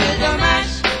smash. did the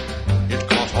mash. It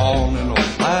caught on in a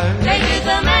flash. They did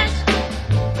the mash.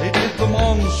 They did the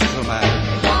monster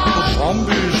mash. The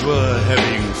zombies were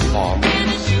having fun. In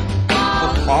a shoe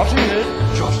ball. The party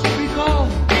had just begun.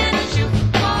 In a shoe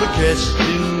ball. The guests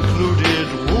included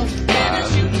In a Wolfman,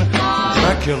 shoe ball.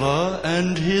 Dracula,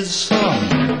 and his son.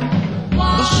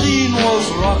 The scene was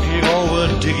rocking, all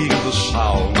were digging the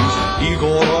sounds.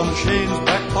 Igor on chains,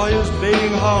 backed by his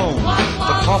baying hounds.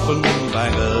 The coffin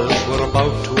bangers were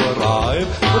about to arrive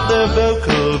with their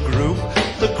vocal group,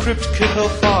 the Crypt Kicker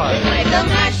Five. Played the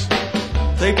mash.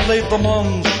 They played the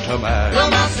monster The mash.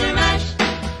 monster mash.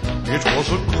 It was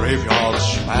a graveyard They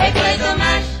smash. played the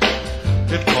mash.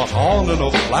 It caught on in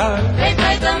a flash. They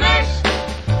played the mash.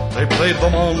 They played the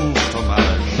monster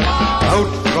mash.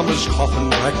 Out from his coffin,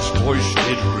 Drac's voice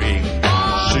did ring.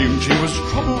 Seemed he was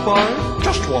troubled by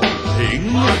just one thing.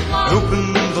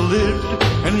 Opened the lid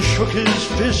and shook his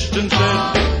fist and said,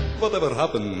 "Whatever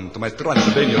happened to my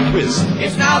Transylvania twist?"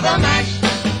 It's now the mash.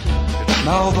 It's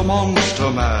now the monster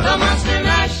The mash. monster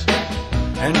mash.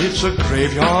 And it's a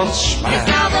graveyard It's smash.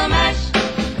 now the mash.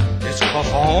 It's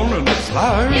caught on in a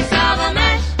flash. It's now the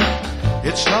mash.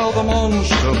 It's now the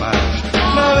monster mash.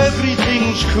 Now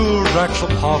everything's cool. Drac's a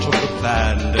part of the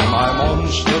band, and my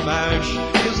monster mash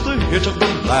is the hit of the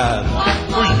land.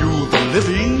 For you, the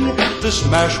living, this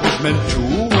mash was meant to.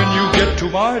 When you get to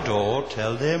my door,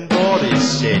 tell them what is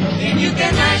said. Then you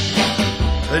can mash.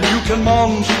 Then you can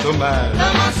monster The mash,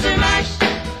 monster mash.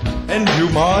 and you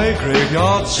my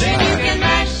graveyard Then you can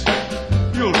smash.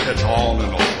 mash. You'll catch on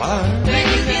in a flash. Then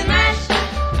you can mash.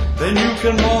 Then you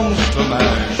can monster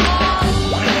mash.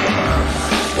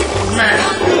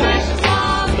 Monster mash.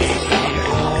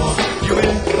 You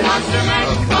in Monster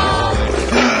mash.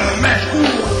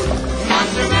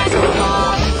 Monster mash.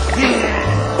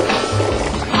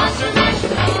 Monster mash.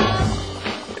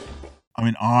 I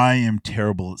mean, I am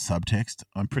terrible at subtext.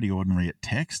 I'm pretty ordinary at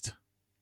text.